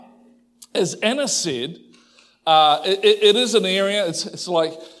as Anna said, it is an area, it's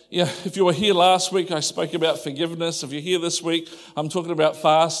like, if you were here last week, I spoke about forgiveness. If you're here this week, I'm talking about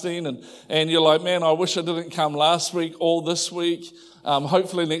fasting. And you're like, man, I wish I didn't come last week, all this week.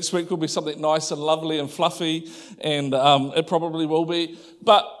 Hopefully next week will be something nice and lovely and fluffy, and it probably will be.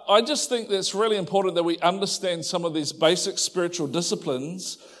 But I just think that it's really important that we understand some of these basic spiritual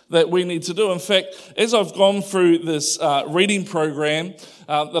disciplines that we need to do. In fact, as I've gone through this reading program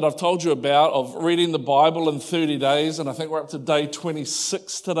that I've told you about, of reading the Bible in 30 days, and I think we're up to day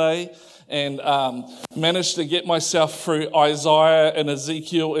 26 today, and managed to get myself through Isaiah and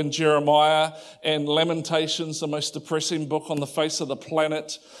Ezekiel and Jeremiah and Lamentations, the most depressing book on the face of the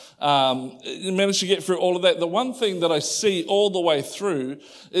planet. Managed to get through all of that. The one thing that I see all the way through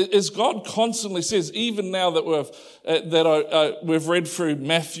is God constantly says, even now that we've read through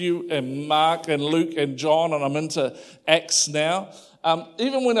Matthew and Mark and Luke and John, and I'm into Acts now,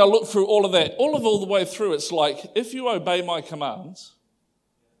 even when I look through all of that, all the way through, it's like, if you obey my commands,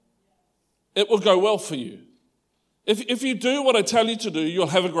 it will go well for you. If you do what I tell you to do, you'll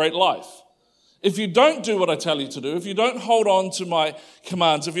have a great life. If you don't do what I tell you to do, if you don't hold on to my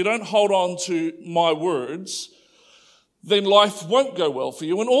commands, if you don't hold on to my words, then life won't go well for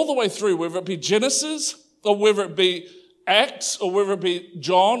you. And all the way through, whether it be Genesis, or whether it be Acts, or whether it be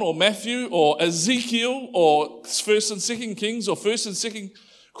John or Matthew or Ezekiel or 1st and 2nd Kings or 1st and 2nd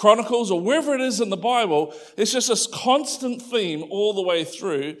Chronicles, or wherever it is in the Bible, it's just this constant theme all the way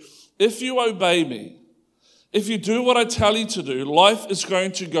through. If you obey me, if you do what I tell you to do, life is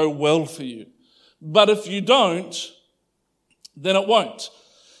going to go well for you. But if you don't, then it won't.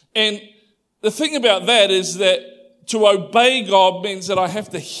 And the thing about that is that to obey God means that I have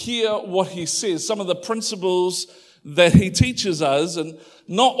to hear what he says, some of the principles that he teaches us, and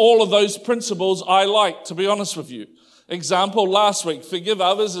not all of those principles I like, to be honest with you. Example, last week, forgive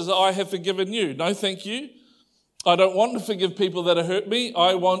others as I have forgiven you. No, thank you. I don't want to forgive people that have hurt me.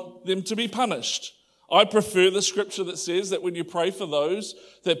 I want them to be punished. I prefer the scripture that says that when you pray for those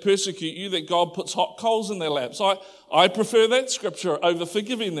that persecute you, that God puts hot coals in their laps. I prefer that scripture over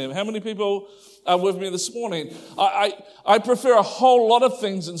forgiving them. How many people are with me this morning? I prefer a whole lot of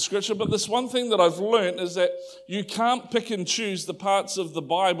things in scripture, but this one thing that I've learned is that you can't pick and choose the parts of the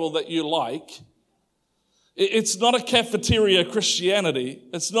Bible that you like. It's not a cafeteria Christianity.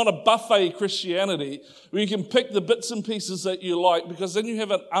 It's not a buffet Christianity where you can pick the bits and pieces that you like, because then you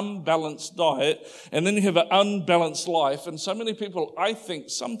have an unbalanced diet and then you have an unbalanced life. And so many people, I think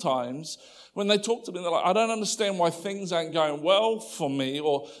sometimes when they talk to me, they're like, I don't understand why things aren't going well for me,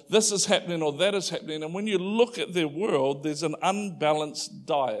 or this is happening or that is happening. And when you look at their world, there's an unbalanced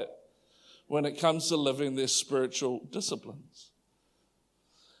diet when it comes to living their spiritual disciplines.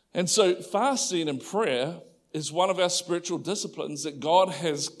 And so fasting and prayer is one of our spiritual disciplines that God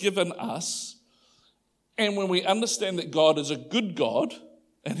has given us. And when we understand that God is a good God,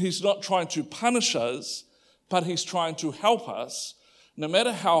 and he's not trying to punish us, but he's trying to help us, no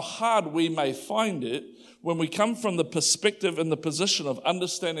matter how hard we may find it, when we come from the perspective and the position of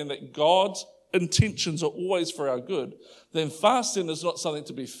understanding that God's intentions are always for our good, then fasting is not something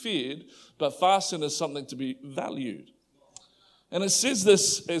to be feared, but fasting is something to be valued. And it says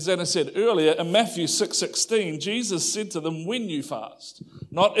this, as Anna said earlier, in Matthew 6:16, Jesus said to them, when you fast.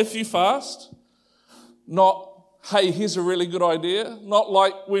 Not if you fast, not, hey, here's a really good idea, not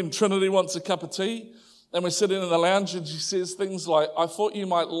like when Trinity wants a cup of tea and we're sitting in the lounge and she says things like, I thought you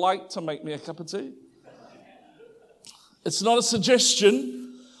might like to make me a cup of tea. It's not a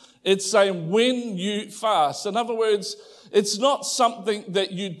suggestion, it's saying when you fast. In other words, it's not something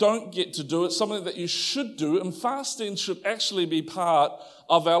that you don't get to do. It's something that you should do. And fasting should actually be part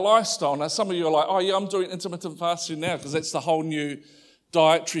of our lifestyle. Now, some of you are like, oh, yeah, I'm doing intermittent fasting now because that's the whole new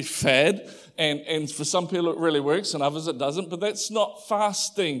dietary fad. And for some people it really works and others it doesn't. But that's not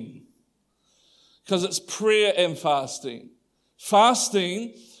fasting, because it's prayer and fasting.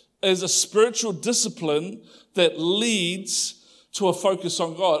 Fasting is a spiritual discipline that leads to a focus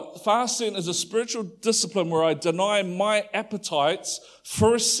on God. Fasting is a spiritual discipline where I deny my appetites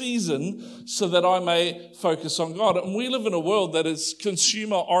for a season so that I may focus on God. And we live in a world that is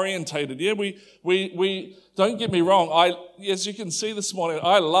consumer orientated. Yeah, we don't get me wrong. As you can see this morning,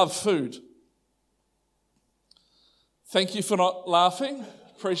 I love food. Thank you for not laughing.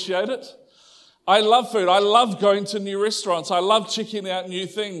 Appreciate it. I love food. I love going to new restaurants. I love checking out new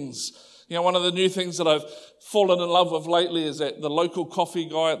things. You know, one of the new things that I've fallen in love with lately is that the local coffee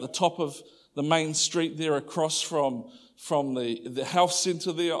guy at the top of the main street there, across from the health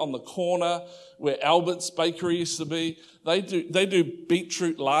centre there on the corner where Albert's Bakery used to be. They do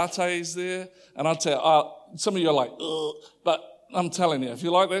beetroot lattes there. And I'll tell you, some of you are like, ugh, but I'm telling you, if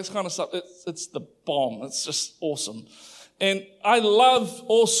you like that kind of stuff, it's the bomb. It's just awesome. And I love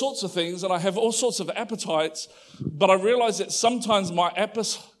all sorts of things, and I have all sorts of appetites, but I realize that sometimes my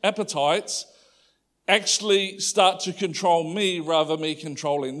appetites actually start to control me rather than me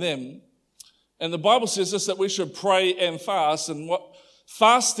controlling them. And the Bible says this, that we should pray and fast. And what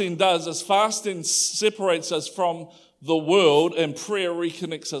fasting does is fasting separates us from the world and prayer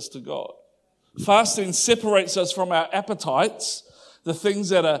reconnects us to God. Fasting separates us from our appetites, the things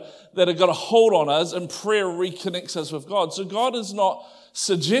that are got a hold on us, and prayer reconnects us with God. So God is not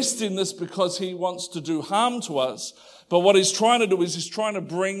suggesting this because he wants to do harm to us, but what he's trying to do is he's trying to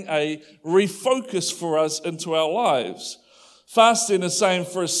bring a refocus for us into our lives. Fasting is saying,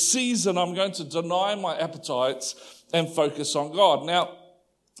 for a season, I'm going to deny my appetites and focus on God. Now,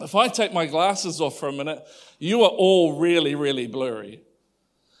 if I take my glasses off for a minute, you are all really, really blurry.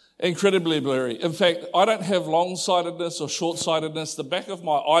 Incredibly blurry. In fact, I don't have long-sightedness or short-sightedness. The back of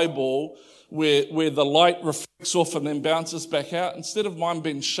my eyeball, where the light reflects off and then bounces back out, instead of mine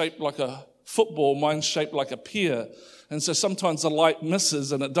being shaped like a football, mine's shaped like a pear. And so sometimes the light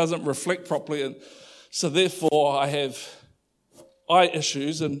misses and it doesn't reflect properly. And so therefore I have eye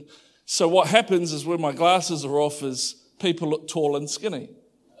issues. And so what happens is when my glasses are off is people look tall and skinny.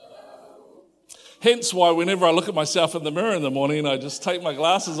 Hence why whenever I look at myself in the mirror in the morning, I just take my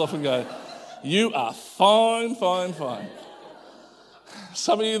glasses off and go, you are fine, fine, fine.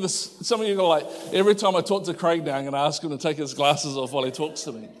 Some of you are like, every time I talk to Craig now, I'm going to ask him to take his glasses off while he talks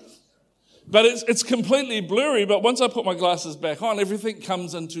to me. But it's completely blurry, but once I put my glasses back on, everything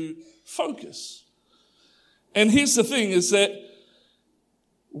comes into focus. And here's the thing, is that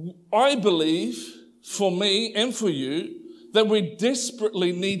I believe, for me and for you, that we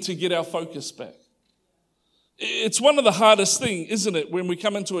desperately need to get our focus back. It's one of the hardest things, isn't it, when we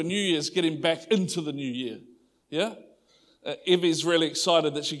come into a new year, is getting back into the new year. Yeah? Evie's really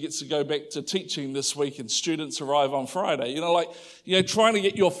excited that she gets to go back to teaching this week and students arrive on Friday. Trying to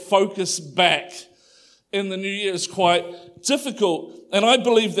get your focus back in the new year is quite difficult. And I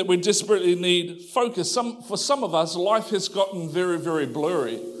believe that we desperately need focus. For some of us, life has gotten very, very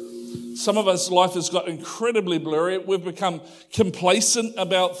blurry. Some of us, life has got incredibly blurry. We've become complacent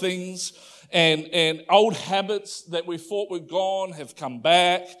about things, and old habits that we thought were gone have come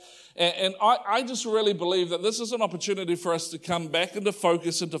back. And I just really believe that this is an opportunity for us to come back into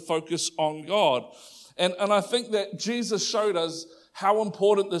focus and to focus on God. And I think that Jesus showed us how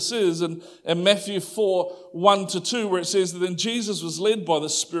important this is in Matthew 4:1-2, where it says that then Jesus was led by the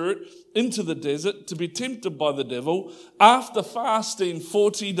Spirit into the desert to be tempted by the devil. After fasting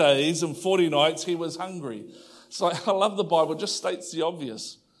 40 days and 40 nights, he was hungry. So I love the Bible, it just states the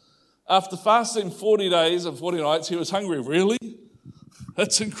obvious. After fasting 40 days and 40 nights, he was hungry. Really?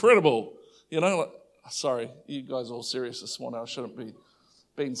 That's incredible. Sorry, you guys are all serious this morning. I shouldn't be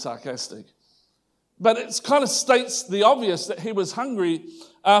being sarcastic. But it kind of states the obvious that he was hungry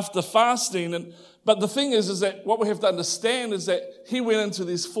after fasting. But the thing is that what we have to understand is that he went into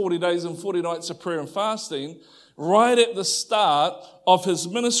these 40 days and 40 nights of prayer and fasting right at the start of his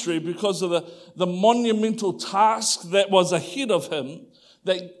ministry because of the monumental task that was ahead of him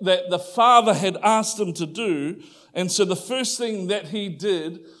that the Father had asked him to do. And so the first thing that he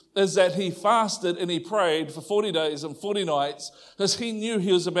did is that he fasted and he prayed for 40 days and 40 nights because he knew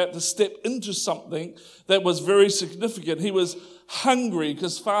he was about to step into something that was very significant. He was hungry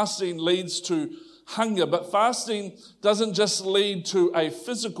because fasting leads to hunger, but fasting doesn't just lead to a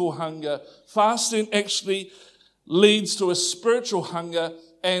physical hunger. Fasting actually leads to a spiritual hunger,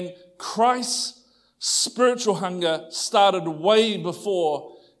 and Christ's spiritual hunger started way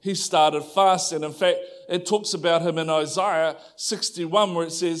before he started fasting. In fact, it talks about him in Isaiah 61 where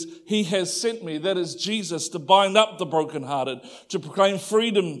it says, he has sent me, that is Jesus, to bind up the brokenhearted, to proclaim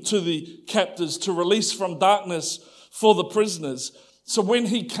freedom to the captives, to release from darkness for the prisoners. So when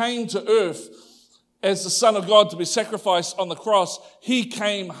he came to earth as the Son of God to be sacrificed on the cross, he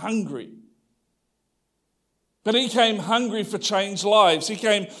came hungry. But he came hungry for changed lives. He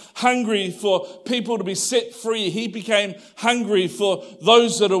came hungry for people to be set free. He became hungry for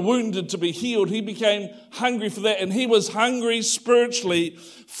those that are wounded to be healed. He became hungry for that. And he was hungry spiritually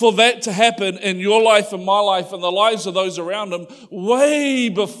for that to happen in your life and my life and the lives of those around him way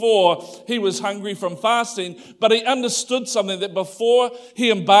before he was hungry from fasting. But he understood something, that before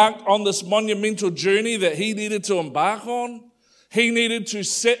he embarked on this monumental journey that he needed to embark on, he needed to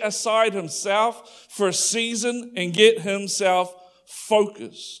set aside himself for a season and get himself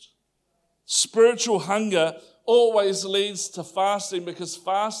focused. Spiritual hunger always leads to fasting because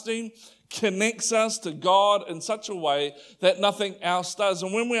fasting connects us to God in such a way that nothing else does.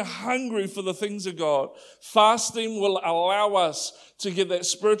 And when we're hungry for the things of God, fasting will allow us to get that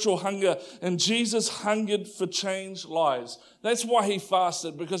spiritual hunger. And Jesus hungered for changed lives. That's why he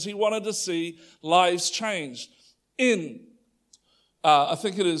fasted, because he wanted to see lives changed. I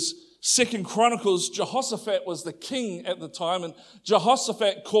think it is 2 Chronicles, Jehoshaphat was the king at the time, and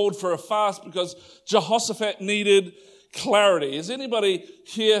Jehoshaphat called for a fast because Jehoshaphat needed clarity. Is anybody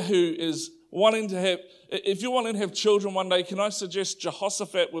here who is wanting to have, if you're wanting to have children one day, can I suggest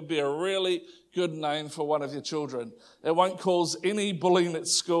Jehoshaphat would be a really good name for one of your children? It won't cause any bullying at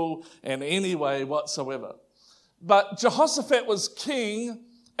school in any way whatsoever. But Jehoshaphat was king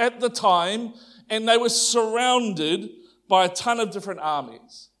at the time, and they were surrounded by a ton of different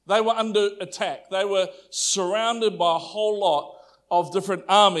armies. They were under attack. They were surrounded by a whole lot of different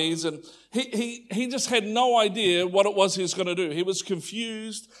armies, and he just had no idea what it was he was going to do. He was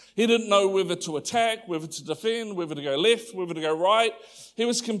confused. He didn't know whether to attack, whether to defend, whether to go left, whether to go right. He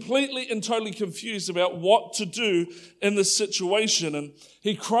was completely and totally confused about what to do in this situation, and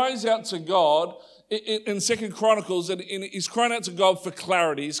he cries out to God in 2 Chronicles, and he's crying out to God for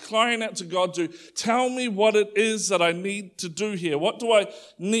clarity. He's crying out to God to tell me what it is that I need to do here. What do I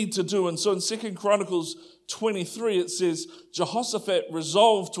need to do? And so in 2 Chronicles 23, it says, Jehoshaphat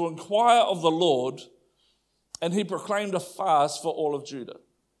resolved to inquire of the Lord, and he proclaimed a fast for all of Judah.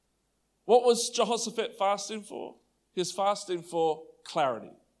 What was Jehoshaphat fasting for? He was fasting for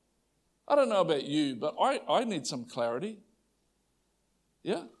clarity. I don't know about you, but I need some clarity.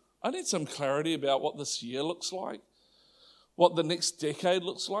 Yeah? I need some clarity about what this year looks like, what the next decade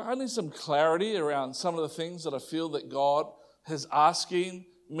looks like. I need some clarity around some of the things that I feel that God is asking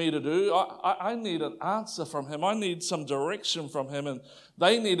me to do. I need an answer from him. I need some direction from him. And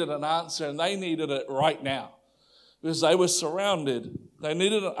they needed an answer, and they needed it right now because they were surrounded. They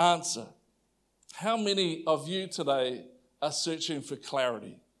needed an answer. How many of you today are searching for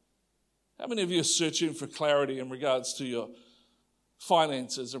clarity? How many of you are searching for clarity in regards to your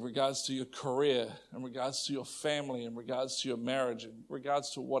finances, in regards to your career, in regards to your family, in regards to your marriage, in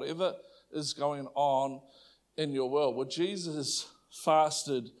regards to whatever is going on in your world? Well, Jesus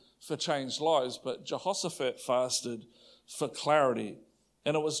fasted for changed lives, but Jehoshaphat fasted for clarity.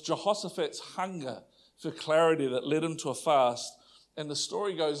 And it was Jehoshaphat's hunger for clarity that led him to a fast. And the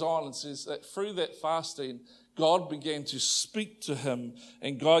story goes on and says that through that fasting, God began to speak to him,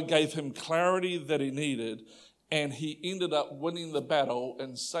 and God gave him clarity that he needed. And he ended up winning the battle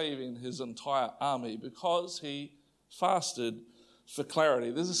and saving his entire army because he fasted for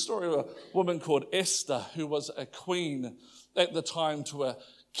clarity. There's a story of a woman called Esther who was a queen at the time to a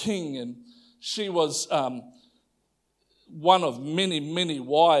king. And she was one of many, many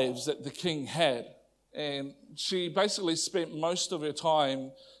wives that the king had. And she basically spent most of her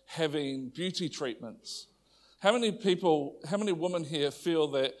time having beauty treatments. How many women here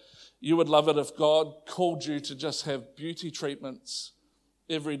feel that you would love it if God called you to just have beauty treatments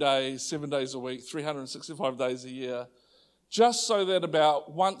every day, 7 days a week, 365 days a year, just so that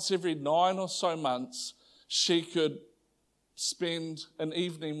about once every 9 or so months, she could spend an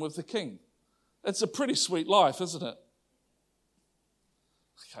evening with the king? It's a pretty sweet life, isn't it?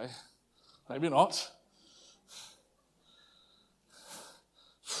 Okay, maybe not.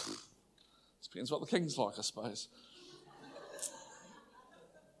 Depends what the king's like, I suppose.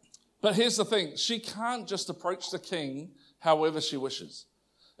 But here's the thing, she can't just approach the king however she wishes.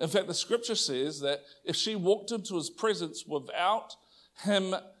 In fact, the scripture says that if she walked into his presence without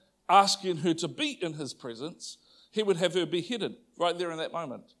him asking her to be in his presence, he would have her beheaded right there in that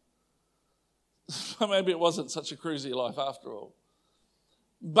moment. So maybe it wasn't such a cruisy life after all.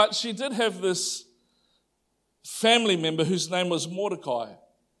 But she did have this family member whose name was Mordecai.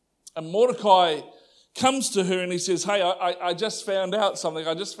 And Mordecai comes to her and he says, hey, I just found out something.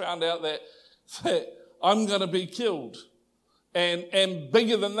 I just found out that I'm going to be killed. And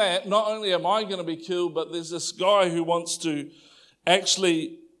bigger than that, not only am I going to be killed, but there's this guy who wants to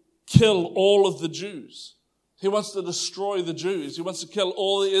actually kill all of the Jews. He wants to destroy the Jews. He wants to kill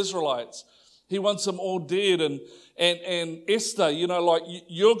all the Israelites. He wants them all dead. And Esther,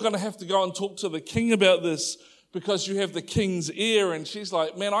 you're going to have to go and talk to the king about this, because you have the king's ear. And she's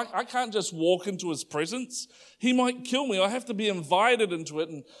like, man, I can't just walk into his presence. He might kill me. I have to be invited into it.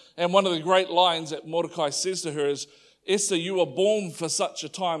 And one of the great lines that Mordecai says to her is, Esther, you were born for such a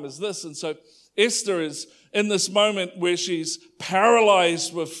time as this. And so Esther is in this moment where she's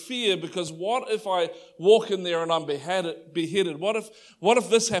paralyzed with fear, because what if I walk in there and I'm beheaded? What if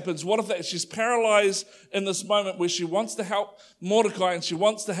this happens? What if that? She's paralyzed in this moment where she wants to help Mordecai and she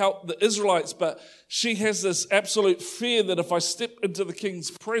wants to help the Israelites, but she has this absolute fear that if I step into the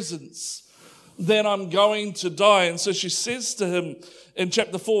king's presence, then I'm going to die. And so she says to him in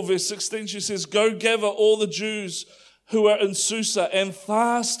chapter 4, verse 16, she says, "Go gather all the Jews who are in Susa and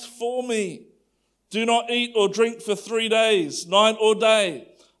fast for me. Do not eat or drink for 3 days, night or day.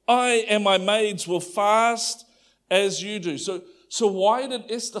 I and my maids will fast as you do." So why did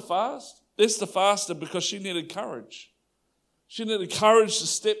Esther fast? Esther fasted because she needed courage. She needed courage to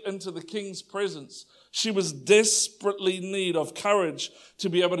step into the king's presence. She was desperately in need of courage to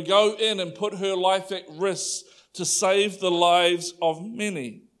be able to go in and put her life at risk to save the lives of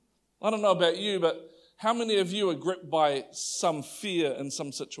many. I don't know about you, but how many of you are gripped by some fear in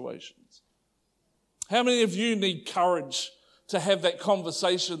some situations? How many of you need courage to have that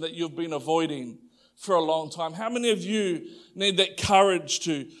conversation that you've been avoiding for a long time? How many of you need that courage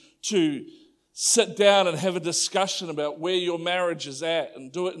to sit down and have a discussion about where your marriage is at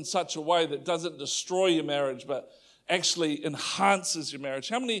and do it in such a way that doesn't destroy your marriage but actually enhances your marriage?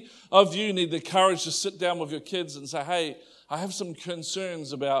 How many of you need the courage to sit down with your kids and say, "Hey, I have some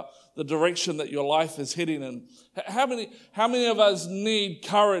concerns about the direction that your life is heading in"? How many of us need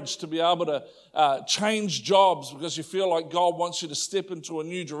courage to be able to change jobs because you feel like God wants you to step into a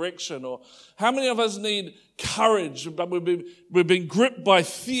new direction? Or how many of us need courage, but we've been gripped by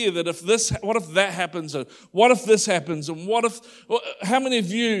fear that what if that happens, or what if this happens, and how many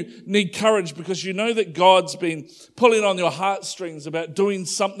of you need courage because you know that God's been pulling on your heartstrings about doing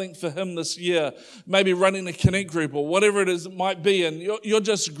something for Him this year, maybe running a connect group or whatever it is it might be, and you're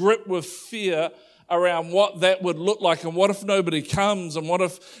just gripped with fear around what that would look like, and what if nobody comes, and what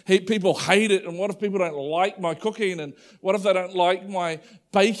if people hate it, and what if people don't like my cooking, and what if they don't like my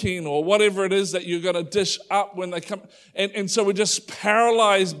baking, or whatever it is that you're going to dish up when they come. And so we're just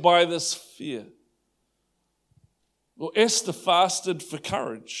paralyzed by this fear. Well, Esther fasted for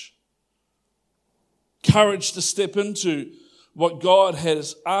courage. Courage to step into what God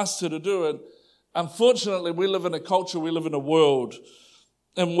has asked her to do. And unfortunately, we live in a culture, we live in a world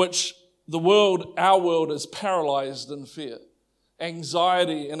in which our world is paralyzed in fear.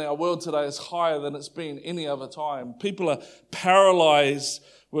 Anxiety in our world today is higher than it's been any other time. People are paralyzed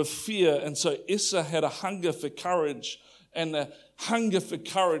with fear. And so Esther had a hunger for courage, and the hunger for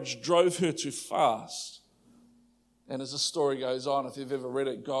courage drove her to fast. And as the story goes on, if you've ever read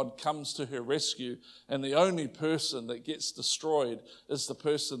it, God comes to her rescue, and the only person that gets destroyed is the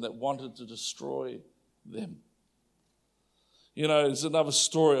person that wanted to destroy them. You know, there's another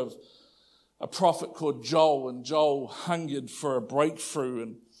story of a prophet called Joel, and Joel hungered for a breakthrough.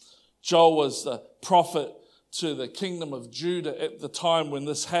 And Joel was the prophet to the kingdom of Judah at the time when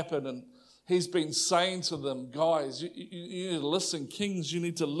this happened. And he's been saying to them, "Guys, you need to listen. Kings, you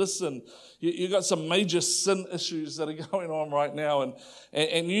need to listen. You got some major sin issues that are going on right now,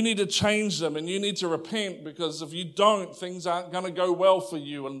 and you need to change them, and you need to repent, because if you don't, things aren't going to go well for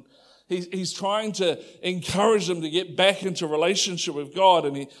you." And he's trying to encourage them to get back into relationship with God.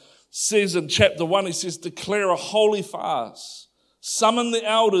 And he says in chapter 1, he says, "Declare a holy fast. Summon the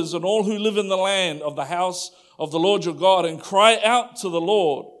elders and all who live in the land of the house of the Lord your God, and cry out to the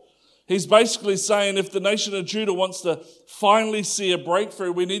Lord." He's basically saying, if the nation of Judah wants to finally see a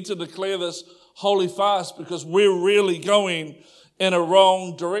breakthrough, we need to declare this holy fast, because we're really going in a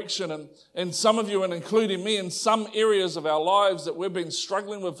wrong direction. And some of you, and including me, in some areas of our lives that we've been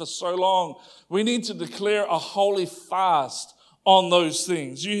struggling with for so long, we need to declare a holy fast on those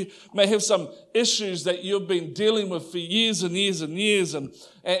things. You may have some issues that you've been dealing with for years and years and years, and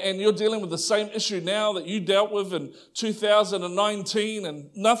you're dealing with the same issue now that you dealt with in 2019, and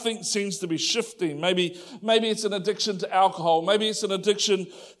nothing seems to be shifting. Maybe it's an addiction to alcohol, maybe it's an addiction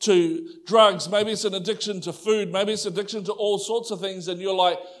to drugs, maybe it's an addiction to food, maybe it's addiction to all sorts of things, and you're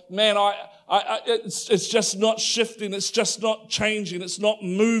like, "Man, it's just not shifting, it's just not changing, it's not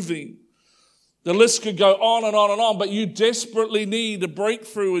moving." The list could go on and on and on, but you desperately need a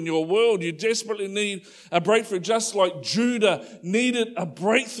breakthrough in your world. You desperately need a breakthrough, just like Judah needed a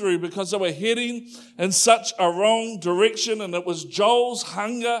breakthrough because they were heading in such a wrong direction. And it was Joel's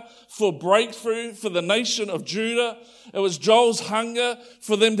hunger for breakthrough for the nation of Judah. It was Joel's hunger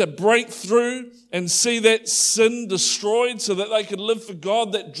for them to break through and see that sin destroyed so that they could live for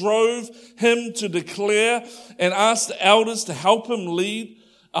God that drove him to declare and ask the elders to help him lead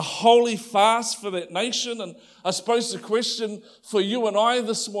a holy fast for that nation. And I suppose the question for you and I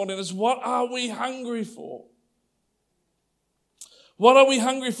this morning is, what are we hungry for? What are we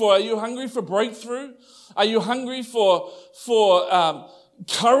hungry for? Are you hungry for breakthrough? Are you hungry for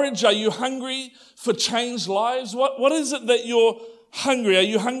courage? Are you hungry for changed lives? What is it that you're hungry? Are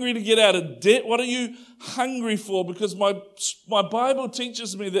you hungry to get out of debt? What are you hungry for? Because my Bible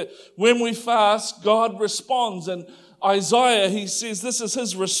teaches me that when we fast, God responds. And Isaiah, he says this is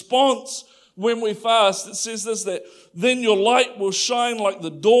his response when we fast. It says this, that then your light will shine like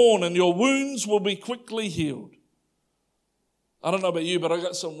the dawn and your wounds will be quickly healed. I don't know about you, but I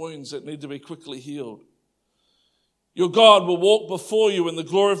got some wounds that need to be quickly healed. Your God will walk before you and the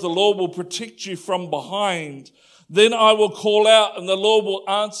glory of the Lord will protect you from behind. Then I will call out and the Lord will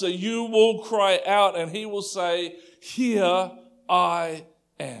answer. You will cry out and he will say, here I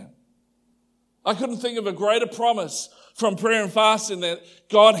am. I couldn't think of a greater promise from prayer and fasting that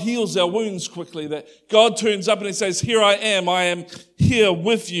God heals our wounds quickly, that God turns up and he says, here I am here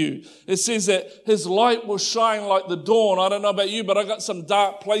with you. It says that his light will shine like the dawn. I don't know about you, but I got some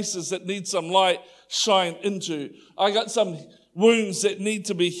dark places that need some light shine into. I got some wounds that need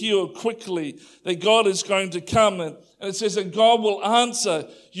to be healed quickly, that God is going to come. And it says that God will answer.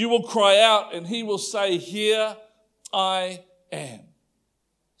 You will cry out and he will say, here I am.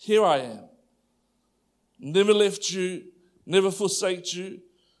 Here I am. Never left you, never forsake you.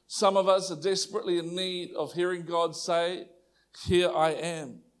 Some of us are desperately in need of hearing God say, here I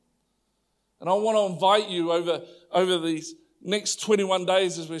am. And I want to invite you over these next 21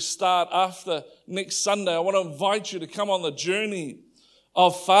 days as we start after next Sunday. I want to invite you to come on the journey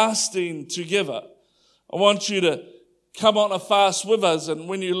of fasting together. I want you to come on a fast with us. And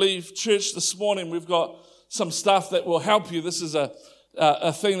when you leave church this morning, we've got some stuff that will help you. This is a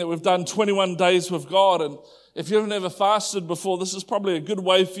thing that we've done 21 days with God. And if you've never fasted before, this is probably a good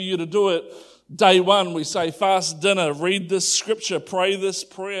way for you to do it. Day one, we say fast dinner, read this scripture, pray this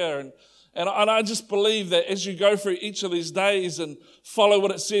prayer. And I just believe that as you go through each of these days and follow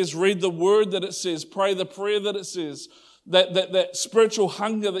what it says, read the word that it says, pray the prayer that it says, that spiritual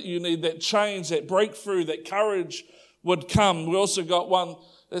hunger that you need, that change, that breakthrough, that courage would come. We also got one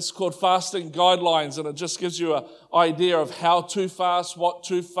that's called Fasting Guidelines, and it just gives you an idea of how to fast,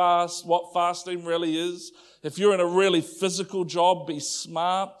 what fasting really is. If you're in a really physical job, be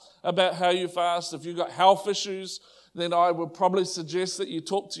smart about how you fast. If you've got health issues, then I would probably suggest that you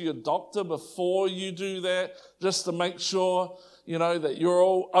talk to your doctor before you do that, just to make sure, that you're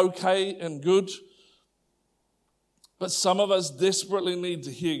all okay and good. But some of us desperately need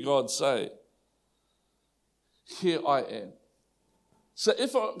to hear God say, here I am. So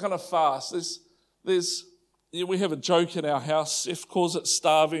if I'm going to fast, we have a joke in our house. Seth calls it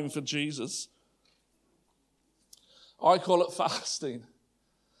starving for Jesus. I call it fasting.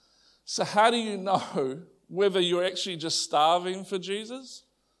 So how do you know whether you're actually just starving for Jesus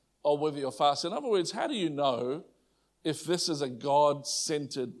or whether you're fasting? In other words, how do you know if this is a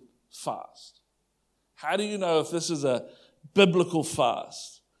God-centered fast? How do you know if this is a biblical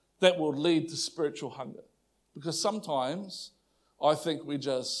fast that will lead to spiritual hunger? Because sometimes I think we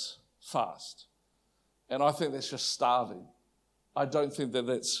just fast. And I think that's just starving. I don't think that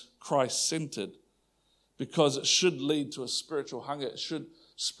that's Christ-centered, because it should lead to a spiritual hunger.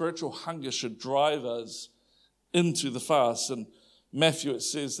 Spiritual hunger should drive us into the fast. In Matthew, it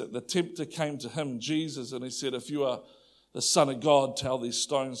says that the tempter came to him, Jesus, and he said, if you are the Son of God, tell these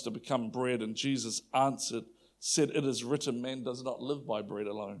stones to become bread. And Jesus answered, said, it is written, man does not live by bread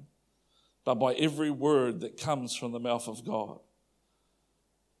alone, but by every word that comes from the mouth of God.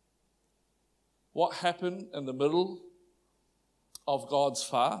 What happened in the middle of God's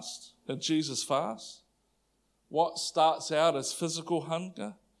fast, in Jesus' fast? What starts out as physical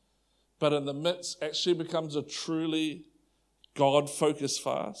hunger, but in the midst actually becomes a truly God-focused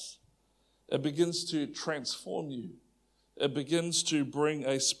fast. It begins to transform you. It begins to bring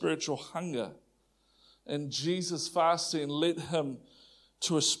a spiritual hunger. And Jesus' fasting led him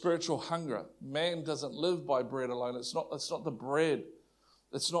to a spiritual hunger. Man doesn't live by bread alone. It's not the bread.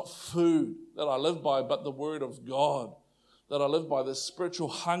 It's not food that I live by, but the word of God that I live by. This spiritual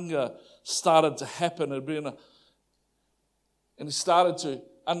hunger started to happen. And he started to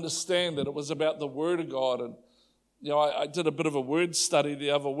understand that it was about the word of God. And I did a bit of a word study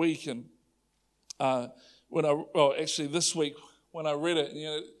the other week, and this week when I read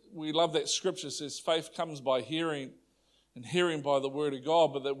it, we love that scripture. It says faith comes by hearing, and hearing by the word of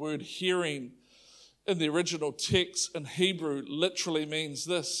God. But that word hearing in the original text in Hebrew literally means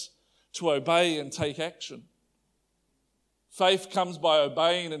this: to obey and take action. Faith comes by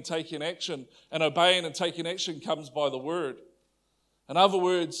obeying and taking action, and obeying and taking action comes by the word. In other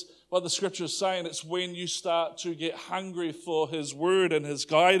words, what the scripture is saying, it's when you start to get hungry for his word and his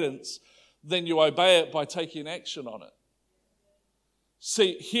guidance, then you obey it by taking action on it.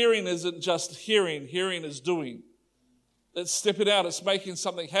 See, hearing isn't just hearing is doing. It's stepping out, it's making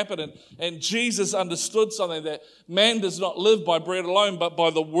something happen. And Jesus understood something, that man does not live by bread alone, but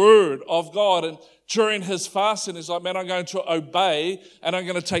by the word of God. And during his fasting, he's like, man, I'm going to obey and I'm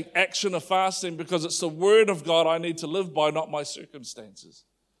going to take action of fasting because it's the word of God I need to live by, not my circumstances.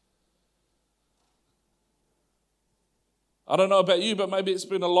 I don't know about you, but maybe it's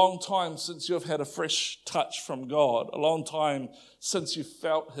been a long time since you've had a fresh touch from God, a long time since you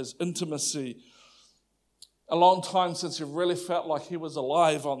felt his intimacy, a long time since you've really felt like he was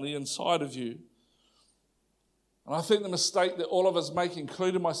alive on the inside of you. And I think the mistake that all of us make,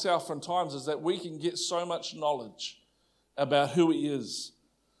 including myself from times, is that we can get so much knowledge about who he is.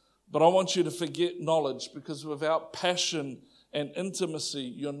 But I want you to forget knowledge, because without passion and intimacy,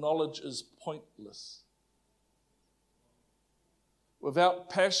 your knowledge is pointless. Without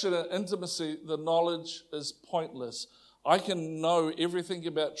passion and intimacy, the knowledge is pointless. I can know everything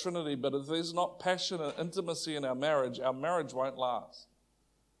about Trinity, but if there's not passion and intimacy in our marriage won't last.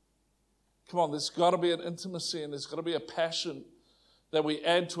 Come on, there's got to be an intimacy and there's got to be a passion that we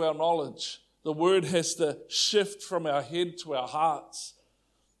add to our knowledge. The word has to shift from our head to our hearts.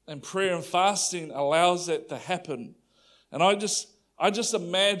 And prayer and fasting allows that to happen. And I just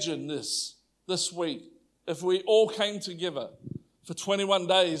imagine this week, if we all came together for 21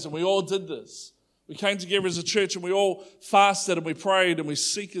 days and we all did this. We came together as a church and we all fasted and we prayed and we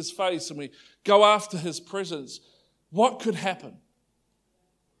seek his face and we go after his presence. What could happen?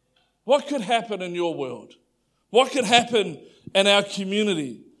 What could happen in your world? What could happen in our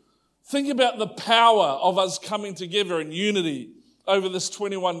community? Think about the power of us coming together in unity over this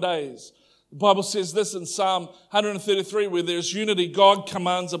 21 days. The Bible says this in Psalm 133, where there's unity, God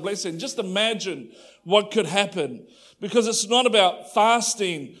commands a blessing. Just imagine what could happen, because it's not about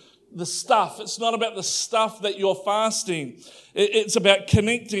fasting the stuff. It's not about the stuff that you're fasting. It's about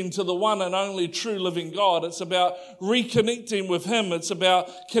connecting to the one and only true living God. It's about reconnecting with him. It's about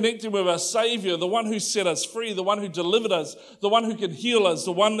connecting with our Savior, the one who set us free, the one who delivered us, the one who can heal us,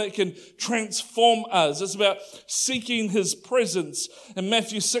 the one that can transform us. It's about seeking his presence. In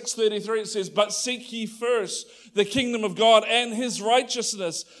Matthew 6:33 it says, but seek ye first the kingdom of God and his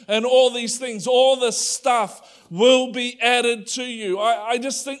righteousness, and all these things, all this stuff will be added to you. I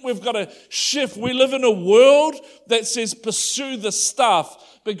just think we've got to shift. We live in a world that says pursue the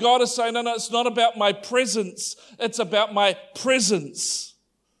stuff. But God is saying, no, it's not about my presence. It's about my presence.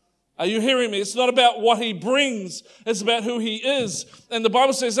 Are you hearing me? It's not about what he brings. It's about who he is. And the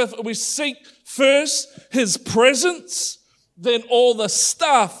Bible says if we seek first his presence, then all the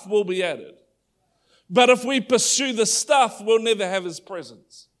stuff will be added. But if we pursue the stuff, we'll never have his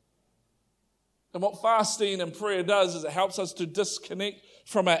presence. And what fasting and prayer does is it helps us to disconnect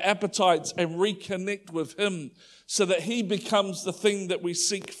from our appetites and reconnect with him so that he becomes the thing that we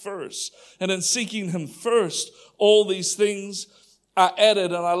seek first. And in seeking him first, all these things are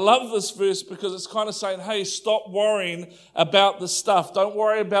added. And I love this verse because it's kind of saying, hey, stop worrying about the stuff. Don't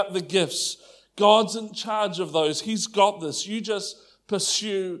worry about the gifts. God's in charge of those. He's got this. You just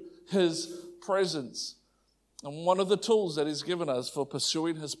pursue his presence. And one of the tools that he's given us for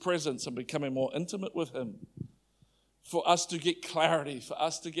pursuing his presence and becoming more intimate with him, for us to get clarity, for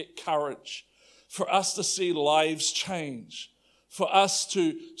us to get courage, for us to see lives change, for us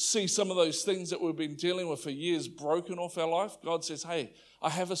to see some of those things that we've been dealing with for years broken off our life, God says, hey, I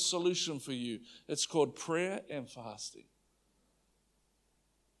have a solution for you. It's called prayer and fasting.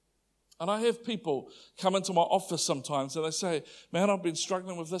 And I have people come into my office sometimes and they say, man, I've been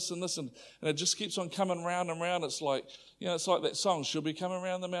struggling with this and this, and it just keeps on coming round and round. It's like, it's like that song, she'll be coming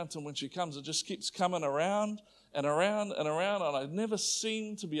around the mountain when she comes. It just keeps coming around and around and around, and I never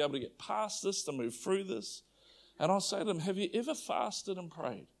seem to be able to get past this, to move through this. And I'll say to them, have you ever fasted and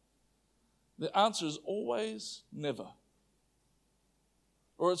prayed? The answer is always never.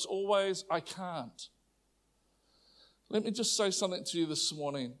 Or it's always, I can't. Let me just say something to you this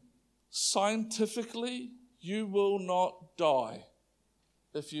morning. Scientifically, you will not die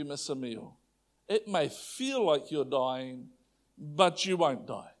if you miss a meal. It may feel like you're dying, but you won't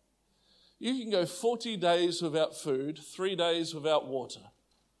die. You can go 40 days without food, 3 days without water.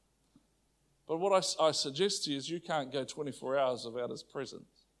 But what I suggest to you is you can't go 24 hours without his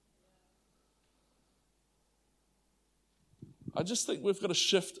presence. I just think we've got to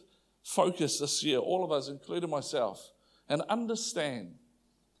shift focus this year, all of us, including myself, and understand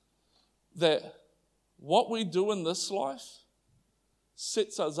that what we do in this life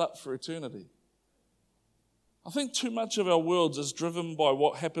sets us up for eternity. I think too much of our world is driven by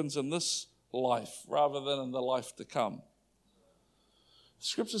what happens in this life rather than in the life to come.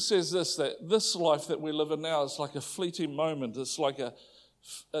 Scripture says this, that this life that we live in now is like a fleeting moment. It's like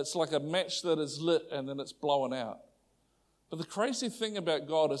It's like a match that is lit and then it's blown out. But the crazy thing about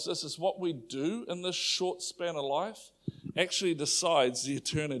God is this, is what we do in this short span of life actually decides the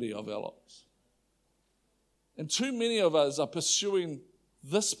eternity of our lives. And too many of us are pursuing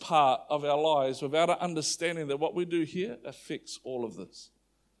this part of our lives without an understanding that what we do here affects all of this.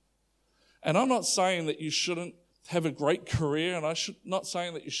 And I'm not saying that you shouldn't have a great career, and I'm not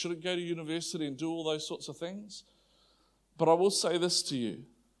saying that you shouldn't go to university and do all those sorts of things. But I will say this to you,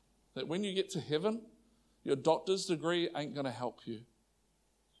 that when you get to heaven, your doctor's degree ain't going to help you.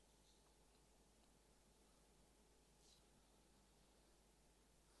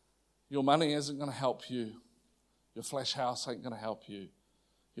 Your money isn't going to help you. Your flash house ain't going to help you.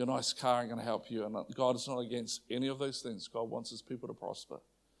 Your nice car ain't going to help you. And God is not against any of those things. God wants his people to prosper.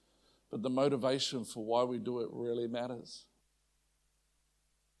 But the motivation for why we do it really matters.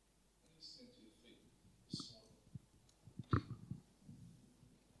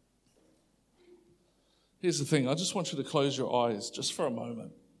 Here's the thing. I just want you to close your eyes just for a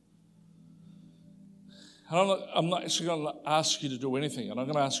moment. And I'm not actually going to ask you to do anything. I'm not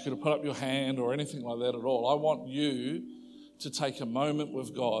going to ask you to put up your hand or anything like that at all. I want you to take a moment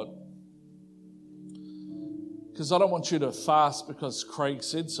with God. Because I don't want you to fast because Craig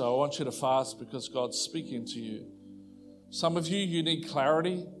said so. I want you to fast because God's speaking to you. Some of you need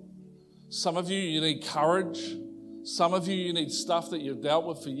clarity. Some of you need courage. Some of you need stuff that you've dealt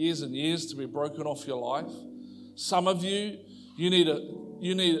with for years and years to be broken off your life. Some of you need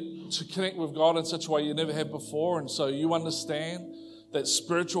to connect with God in such a way you never have before, and so you understand that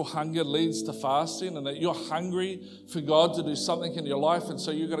spiritual hunger leads to fasting, and that you're hungry for God to do something in your life, and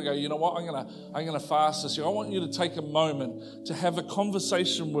so you're going to go, you know what, I'm going to fast this year. I want you to take a moment to have a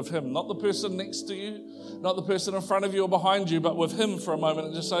conversation with him, not the person next to you, not the person in front of you or behind you, but with him for a moment,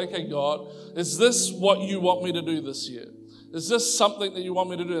 and just say, okay, God, is this what you want me to do this year? Is this something that you want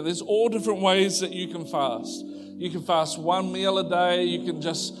me to do? There's all different ways that you can fast. You can fast one meal a day. You can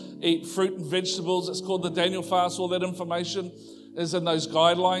just eat fruit and vegetables. It's called the Daniel fast. All that information is in those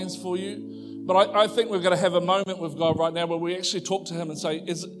guidelines for you. But I think we're going to have a moment with God right now where we actually talk to him and say,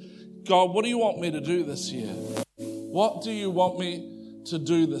 God, what do you want me to do this year? What do you want me to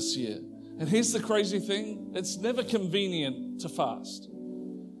do this year? And here's the crazy thing. It's never convenient to fast.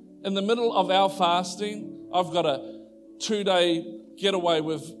 In the middle of our fasting, I've got a 2-day getaway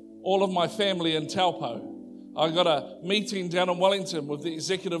with all of my family in Taupo. I got a meeting down in Wellington with the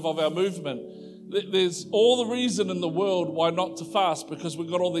executive of our movement. There's all the reason in the world why not to fast, because we've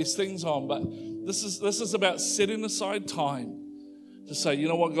got all these things on. But this is about setting aside time to say, you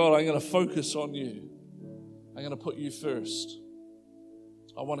know what, God, I'm going to focus on you. I'm going to put you first.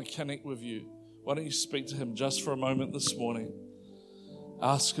 I want to connect with you. Why don't you speak to him just for a moment this morning?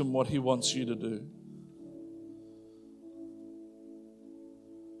 Ask him what he wants you to do.